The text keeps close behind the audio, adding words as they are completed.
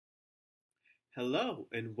Hello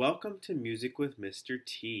and welcome to Music with Mr.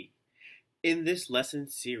 T. In this lesson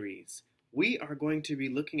series, we are going to be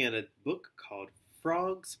looking at a book called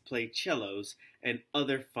Frogs Play Cellos and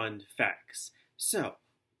Other Fun Facts. So,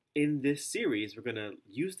 in this series, we're going to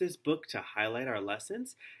use this book to highlight our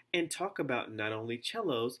lessons and talk about not only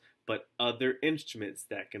cellos, but other instruments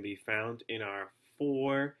that can be found in our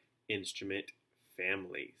 4 instrument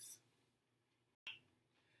families.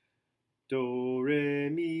 Do, re,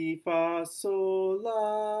 mi, fa, sol,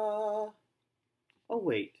 la. Oh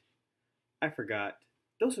wait, I forgot.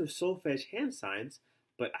 Those are solfege hand signs,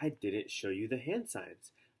 but I didn't show you the hand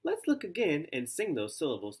signs. Let's look again and sing those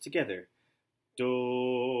syllables together.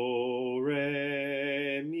 Do,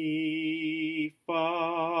 re, mi,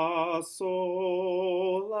 fa,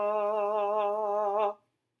 sol, la.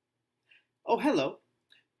 Oh, hello.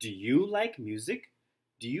 Do you like music?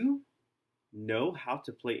 Do you know how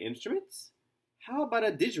to play instruments? How about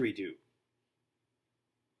a didgeridoo?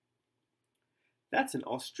 That's an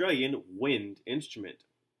Australian wind instrument.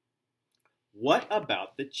 What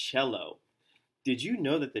about the cello? Did you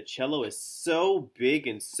know that the cello is so big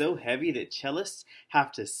and so heavy that cellists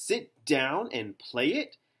have to sit down and play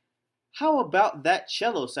it? How about that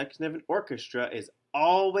cello section of an orchestra is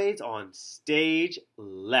always on stage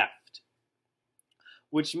left,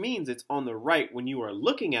 which means it's on the right when you are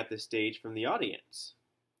looking at the stage from the audience.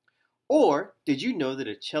 Or, did you know that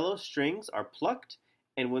a cello strings are plucked,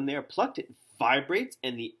 and when they are plucked it vibrates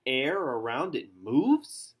and the air around it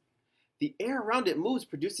moves? The air around it moves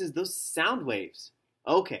produces those sound waves.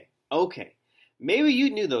 Okay. Maybe you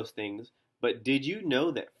knew those things, but did you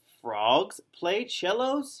know that frogs play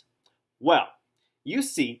cellos? Well, you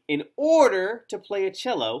see, in order to play a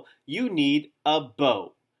cello, you need a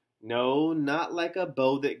bow. No, not like a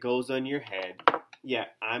bow that goes on your head. Yeah,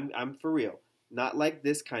 I'm for real. Not like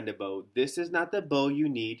this kind of bow. This is not the bow you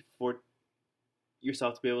need for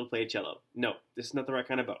yourself to be able to play a cello. No, this is not the right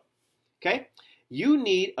kind of bow. Okay? You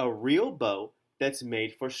need a real bow that's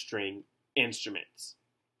made for string instruments.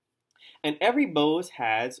 And every bow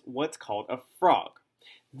has what's called a frog.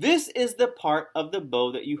 This is the part of the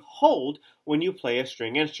bow that you hold when you play a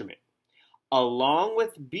string instrument. Along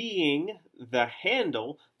with being the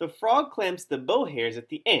handle, the frog clamps the bow hairs at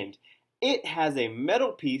the end. It has a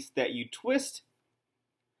metal piece that you twist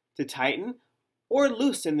to tighten or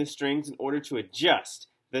loosen the strings in order to adjust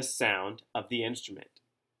the sound of the instrument.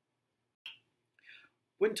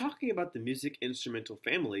 When talking about the music instrumental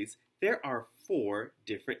families, there are 4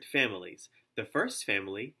 different families. The first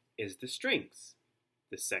family is the strings.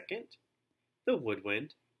 The second, the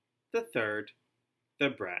woodwind. The third, the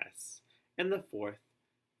brass. And the 4th,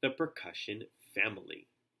 the percussion family.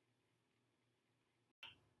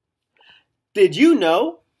 Did you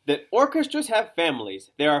know that orchestras have families?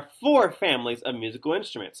 There are 4 families of musical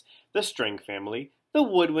instruments: the string family, the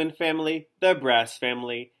woodwind family, the brass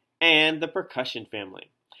family, and the percussion family.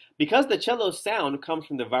 Because the cello's sound comes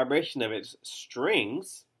from the vibration of its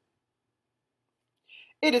strings,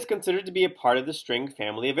 it is considered to be a part of the string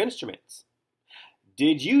family of instruments.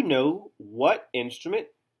 Did you know what instrument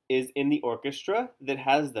is in the orchestra that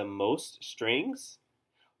has the most strings?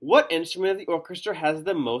 What instrument of the orchestra has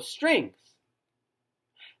the most strings?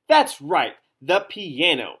 That's right, the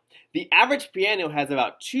piano. The average piano has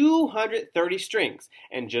about 230 strings,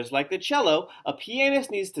 and just like the cello, a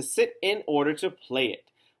pianist needs to sit in order to play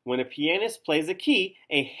it. When a pianist plays a key,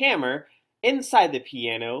 a hammer inside the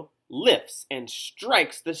piano lifts and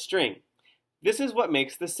strikes the string. This is what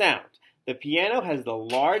makes the sound. The piano has the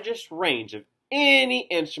largest range of any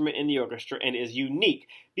instrument in the orchestra and is unique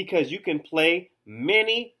because you can play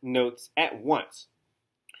many notes at once.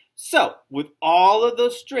 So, with all of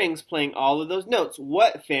those strings playing all of those notes,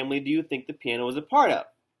 what family do you think the piano is a part of?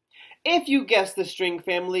 If you guessed the string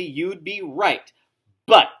family, you'd be right.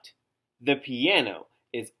 But the piano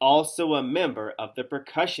is also a member of the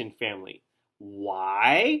percussion family.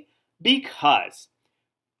 Why? Because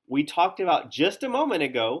we talked about just a moment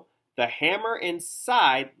ago, the hammer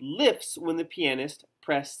inside lifts when the pianist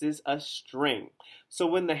presses a string. So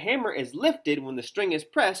when the hammer is lifted, when the string is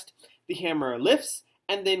pressed, the hammer lifts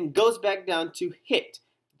and then goes back down to hit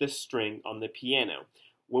the string on the piano.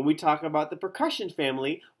 When we talk about the percussion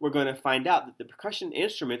family, we're going to find out that the percussion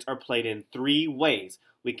instruments are played in 3 ways.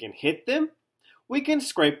 We can hit them, we can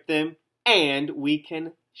scrape them, and we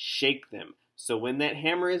can shake them. So when that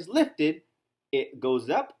hammer is lifted, it goes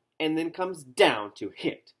up and then comes down to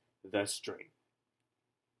hit the string.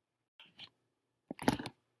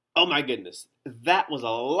 Oh my goodness, that was a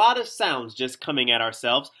lot of sounds just coming at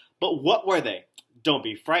ourselves, but what were they? Don't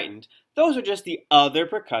be frightened. Those are just the other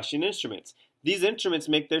percussion instruments. These instruments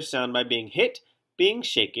make their sound by being hit, being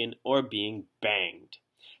shaken, or being banged.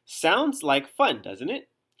 Sounds like fun, doesn't it?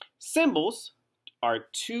 Cymbals are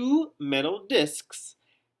two metal discs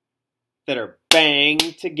that are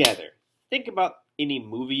banged together. Think about any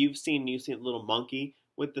movie you've seen. You've seen a little monkey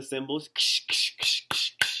with the cymbals.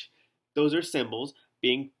 Those are cymbals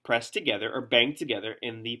being pressed together or banged together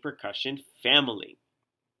in the percussion family.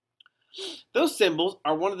 Those cymbals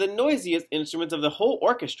are one of the noisiest instruments of the whole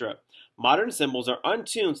orchestra. Modern cymbals are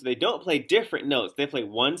untuned, so they don't play different notes. They play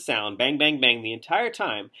one sound, bang, bang, bang, the entire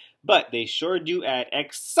time, but they sure do add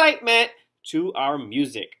excitement to our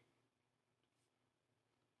music.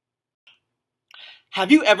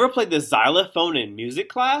 Have you ever played the xylophone in music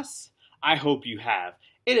class? I hope you have.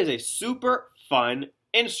 It is a super fun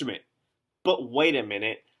instrument. But wait a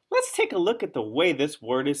minute, let's take a look at the way this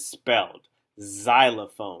word is spelled.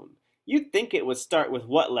 Xylophone. You'd think it would start with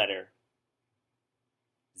what letter?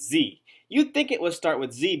 Z. You'd think it would start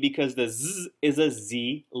with Z because the Z is a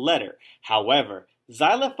Z letter. However,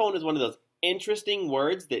 xylophone is one of those interesting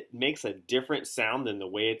words that makes a different sound than the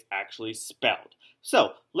way it's actually spelled.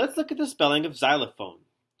 So, let's look at the spelling of xylophone.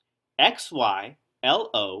 Xylophone.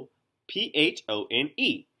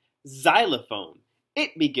 Xylophone.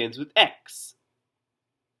 It begins with X.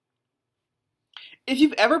 If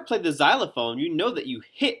you've ever played the xylophone, you know that you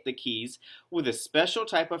hit the keys with a special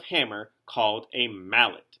type of hammer called a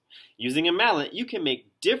mallet. Using a mallet, you can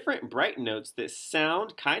make different bright notes that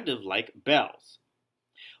sound kind of like bells.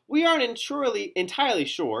 We aren't entirely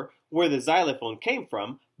sure where the xylophone came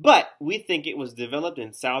from, but we think it was developed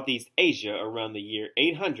in Southeast Asia around the year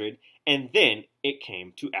 800, and then it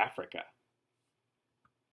came to Africa.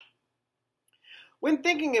 When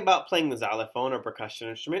thinking about playing the xylophone or percussion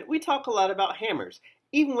instrument, we talk a lot about hammers,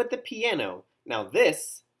 even with the piano. Now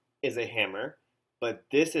this is a hammer, but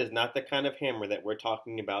this is not the kind of hammer that we're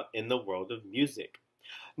talking about in the world of music.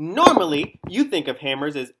 Normally, you think of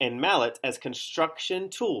hammers and mallets as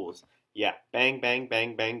construction tools. Yeah, bang, bang,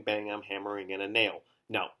 bang, bang, bang, I'm hammering in a nail.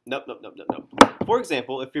 No. For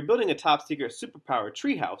example, if you're building a top secret superpower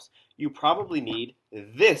treehouse, you probably need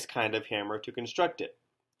this kind of hammer to construct it.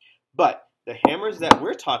 But the hammers that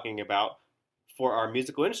we're talking about for our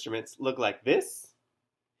musical instruments look like this,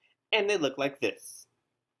 and they look like this.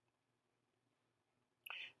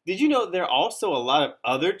 Did you know there are also a lot of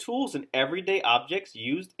other tools and everyday objects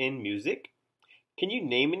used in music? Can you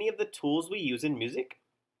name any of the tools we use in music?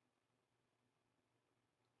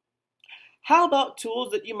 How about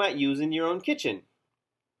tools that you might use in your own kitchen?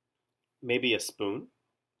 Maybe a spoon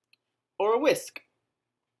or a whisk.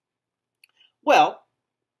 Well,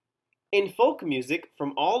 in folk music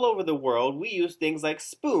from all over the world, we use things like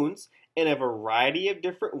spoons in a variety of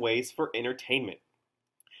different ways for entertainment.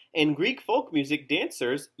 In Greek folk music,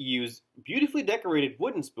 dancers use beautifully decorated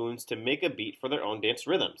wooden spoons to make a beat for their own dance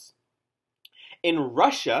rhythms. In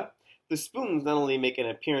Russia, the spoons not only make an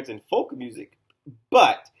appearance in folk music,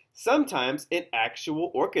 but sometimes in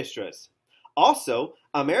actual orchestras. Also,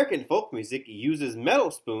 American folk music uses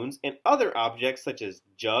metal spoons and other objects such as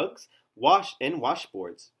jugs,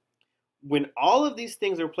 washboards. When all of these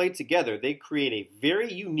things are played together, they create a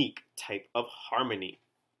very unique type of harmony.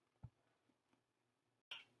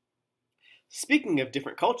 Speaking of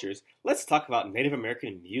different cultures, let's talk about Native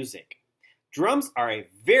American music. Drums are a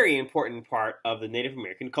very important part of the Native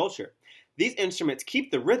American culture. These instruments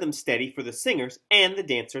keep the rhythm steady for the singers and the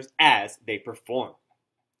dancers as they perform.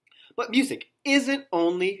 But music isn't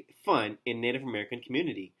only fun in Native American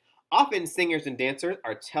community. Often singers and dancers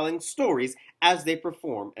are telling stories as they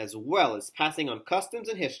perform, as well as passing on customs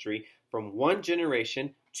and history from one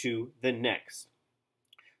generation to the next.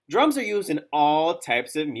 Drums are used in all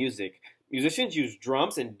types of music. Musicians use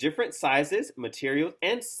drums in different sizes, materials,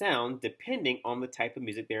 and sound depending on the type of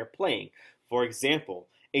music they are playing. For example,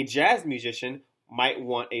 a jazz musician might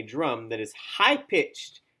want a drum that is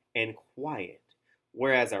high-pitched and quiet,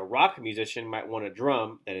 whereas a rock musician might want a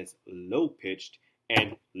drum that is low-pitched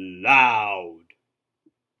and loud.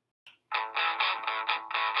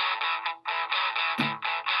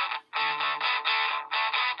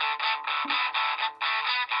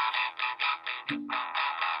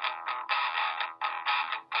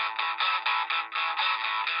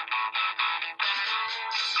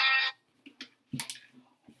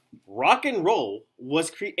 Rock and roll was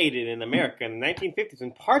created in America in the 1950s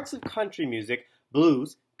when parts of country music,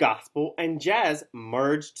 blues, gospel, and jazz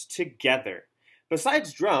merged together.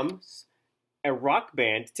 Besides drums, a rock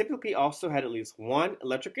band typically also had at least one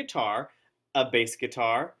electric guitar, a bass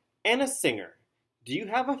guitar, and a singer. Do you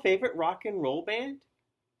have a favorite rock and roll band?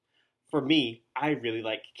 For me, I really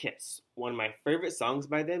like Kiss. One of my favorite songs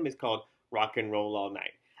by them is called Rock and Roll All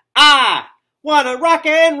Night. Ah! Wanna rock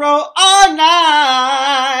and roll all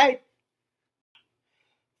night.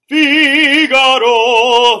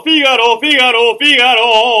 Figaro, Figaro, Figaro,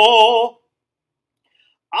 Figaro.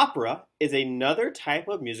 Opera is another type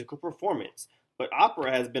of musical performance, but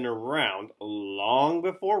opera has been around long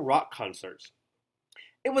before rock concerts.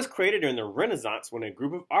 It was created during the Renaissance when a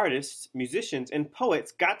group of artists, musicians, and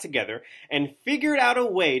poets got together and figured out a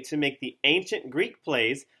way to make the ancient Greek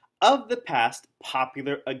plays of the past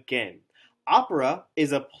popular again. Opera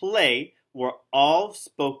is a play where all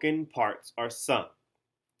spoken parts are sung.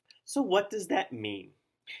 So what does that mean?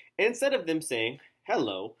 Instead of them saying,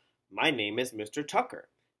 "Hello, my name is Mr. Tucker,"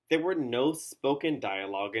 there were no spoken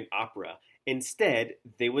dialogue in opera. Instead,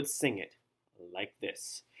 they would sing it like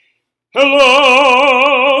this.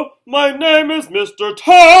 "Hello, my name is Mr.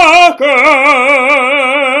 Tucker."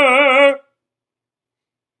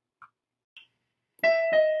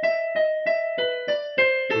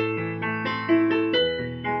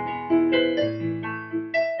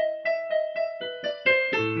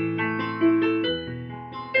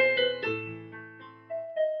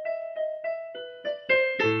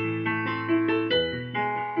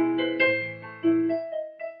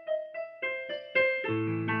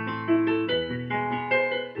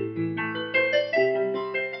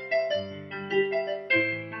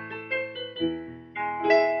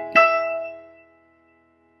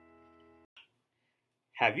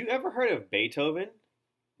 Have you ever heard of Beethoven?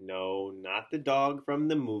 No, not the dog from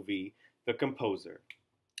the movie, the composer.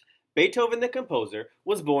 Beethoven the composer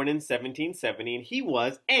was born in 1770 and he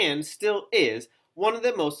was, and still is, one of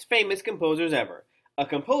the most famous composers ever. A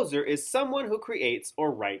composer is someone who creates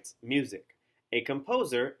or writes music. A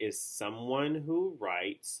composer is someone who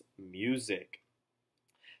writes music.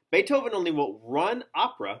 Beethoven only wrote one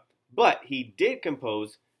opera, but he did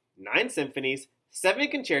compose 9 symphonies, 70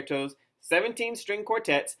 concertos, 17 string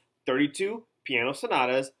quartets, 32 piano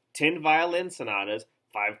sonatas, 10 violin sonatas,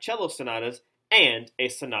 5 cello sonatas, and a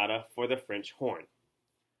sonata for the French horn.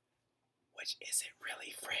 Which isn't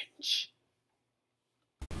really French.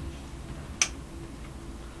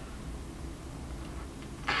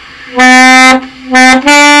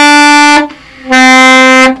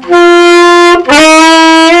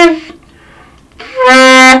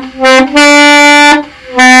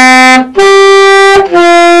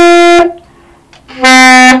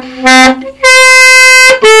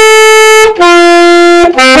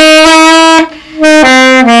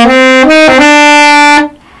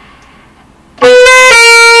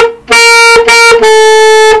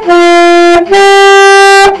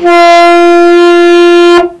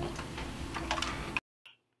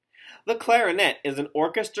 The clarinet is an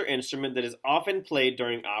orchestra instrument that is often played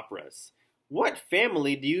during operas. What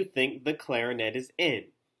family do you think the clarinet is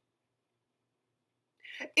in?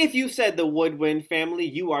 If you said the woodwind family,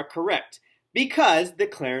 you are correct, because the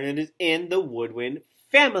clarinet is in the woodwind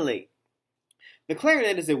family. The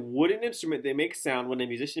clarinet is a wooden instrument that makes sound when a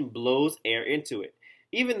musician blows air into it.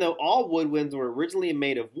 Even though all woodwinds were originally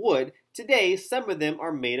made of wood, today some of them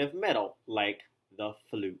are made of metal, like the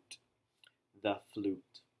flute. The flute.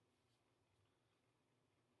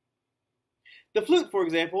 The flute, for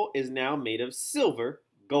example, is now made of silver,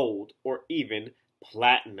 gold, or even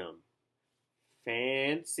platinum.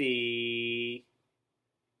 Fancy.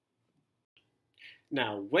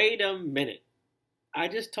 Now, wait a minute. I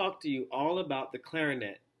just talked to you all about the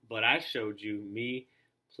clarinet, but I showed you me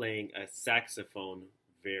playing a saxophone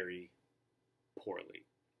very poorly.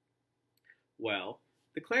 Well,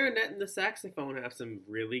 the clarinet and the saxophone have some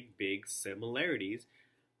really big similarities.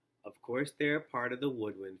 Of course, they're a part of the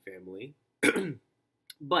woodwind family.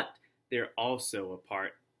 But they're also a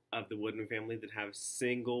part of the woodwind family that have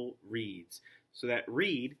single reeds. So that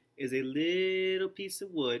reed is a little piece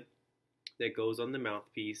of wood that goes on the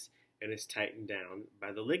mouthpiece and is tightened down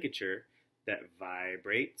by the ligature that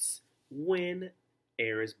vibrates when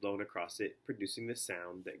air is blown across it, producing the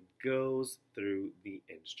sound that goes through the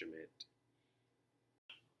instrument.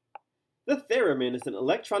 The theremin is an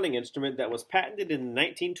electronic instrument that was patented in the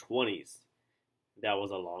 1920s. That was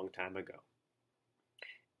a long time ago.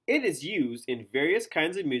 It is used in various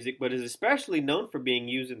kinds of music, but is especially known for being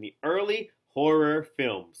used in the early horror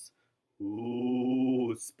films.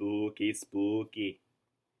 Ooh, spooky, spooky.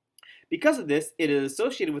 Because of this, it is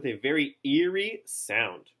associated with a very eerie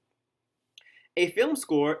sound. A film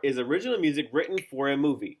score is original music written for a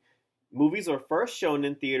movie. Movies were first shown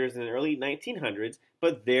in theaters in the early 1900s,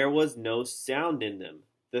 but there was no sound in them.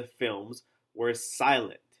 The films were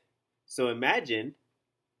silent. So imagine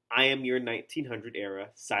I am your 1900 era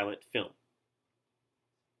silent film.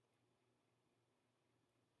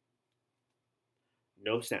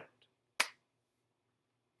 No sound.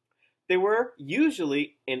 There were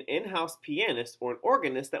usually an in-house pianist or an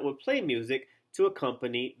organist that would play music to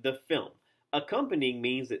accompany the film. Accompanying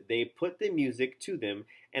means that they put the music to them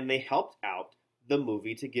and they helped out the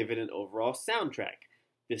movie to give it an overall soundtrack.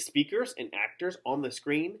 The speakers and actors on the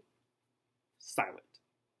screen, silent.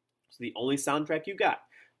 So the only soundtrack you got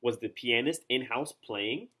was the pianist in-house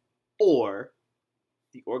playing or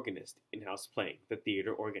the organist in-house playing, the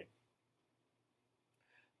theater organ.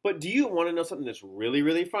 But do you want to know something that's really,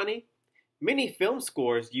 really funny? Many film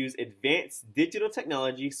scores use advanced digital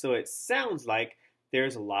technology so it sounds like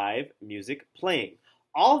there's live music playing.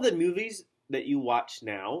 All the movies that you watch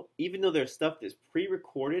now, even though there's stuff that's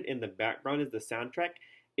pre-recorded in the background as the soundtrack,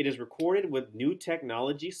 it is recorded with new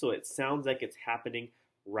technology so it sounds like it's happening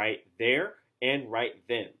right there and right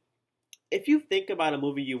then. If you think about a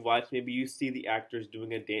movie you've watched, maybe you see the actors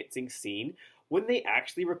doing a dancing scene. When they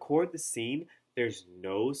actually record the scene, there's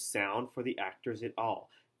no sound for the actors at all.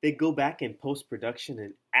 They go back in post-production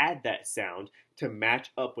and add that sound to match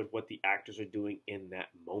up with what the actors are doing in that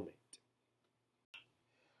moment.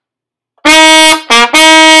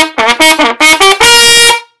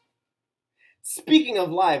 Speaking of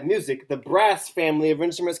live music, the brass family of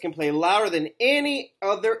instruments can play louder than any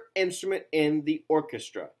other instrument in the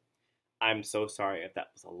orchestra. I'm so sorry if that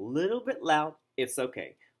was a little bit loud. It's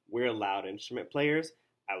okay. We're loud instrument players.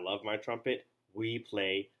 I love my trumpet. We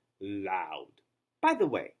play loud. By the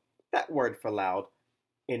way, that word for loud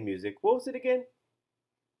in music, what was it again?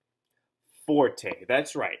 Forte.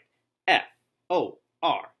 That's right. F-O-R-T-E.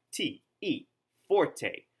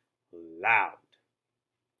 Forte. Loud.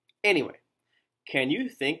 Anyway, can you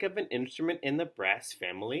think of an instrument in the brass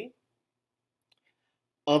family?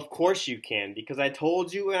 Of course you can, because I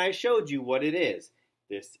told you and I showed you what it is.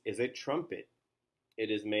 This is a trumpet.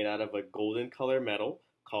 It is made out of a golden color metal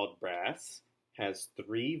called brass, has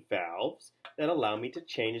 3 valves that allow me to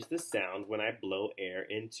change the sound when I blow air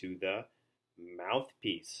into the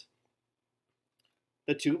mouthpiece.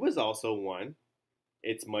 The tube is also one.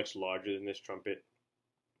 It's much larger than this trumpet.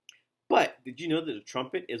 But did you know that the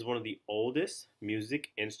trumpet is one of the oldest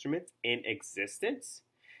music instruments in existence?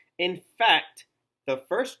 In fact, the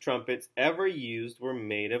first trumpets ever used were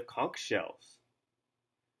made of conch shells.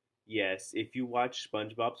 Yes, if you watch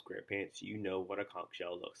SpongeBob SquarePants, you know what a conch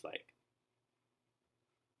shell looks like.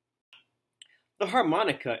 The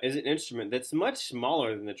harmonica is an instrument that's much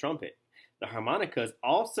smaller than the trumpet. The harmonica is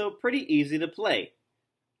also pretty easy to play.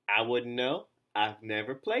 I wouldn't know. I've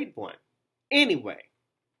never played one. Anyway,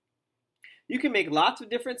 you can make lots of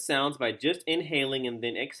different sounds by just inhaling and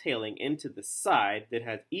then exhaling into the side that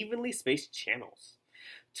has evenly spaced channels.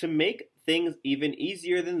 To make things even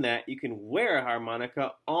easier than that, you can wear a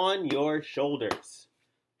harmonica on your shoulders.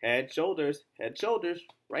 Head, shoulders,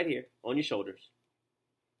 right here on your shoulders.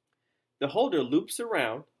 The holder loops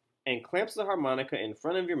around and clamps the harmonica in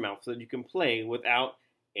front of your mouth so that you can play without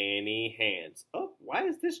any hands. Oh, why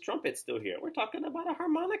is this trumpet still here? We're talking about a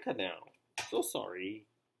harmonica now. So sorry.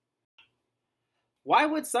 Why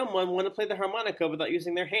would someone want to play the harmonica without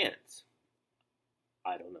using their hands?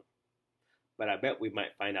 I don't know. But I bet we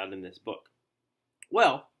might find out in this book.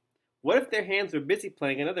 Well, what if their hands were busy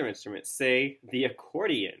playing another instrument, say the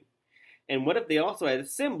accordion? And what if they also had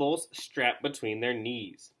cymbals strapped between their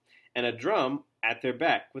knees and a drum at their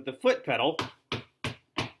back with a foot pedal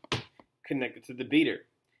connected to the beater?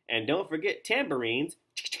 And don't forget tambourines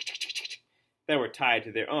that were tied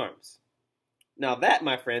to their arms. Now that,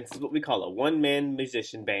 my friends, is what we call a one-man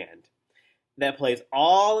musician band that plays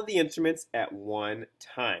all of the instruments at one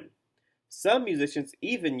time. Some musicians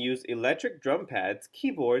even use electric drum pads,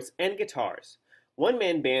 keyboards, and guitars.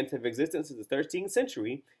 One-man bands have existed since the 13th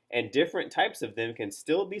century, and different types of them can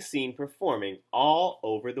still be seen performing all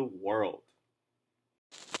over the world.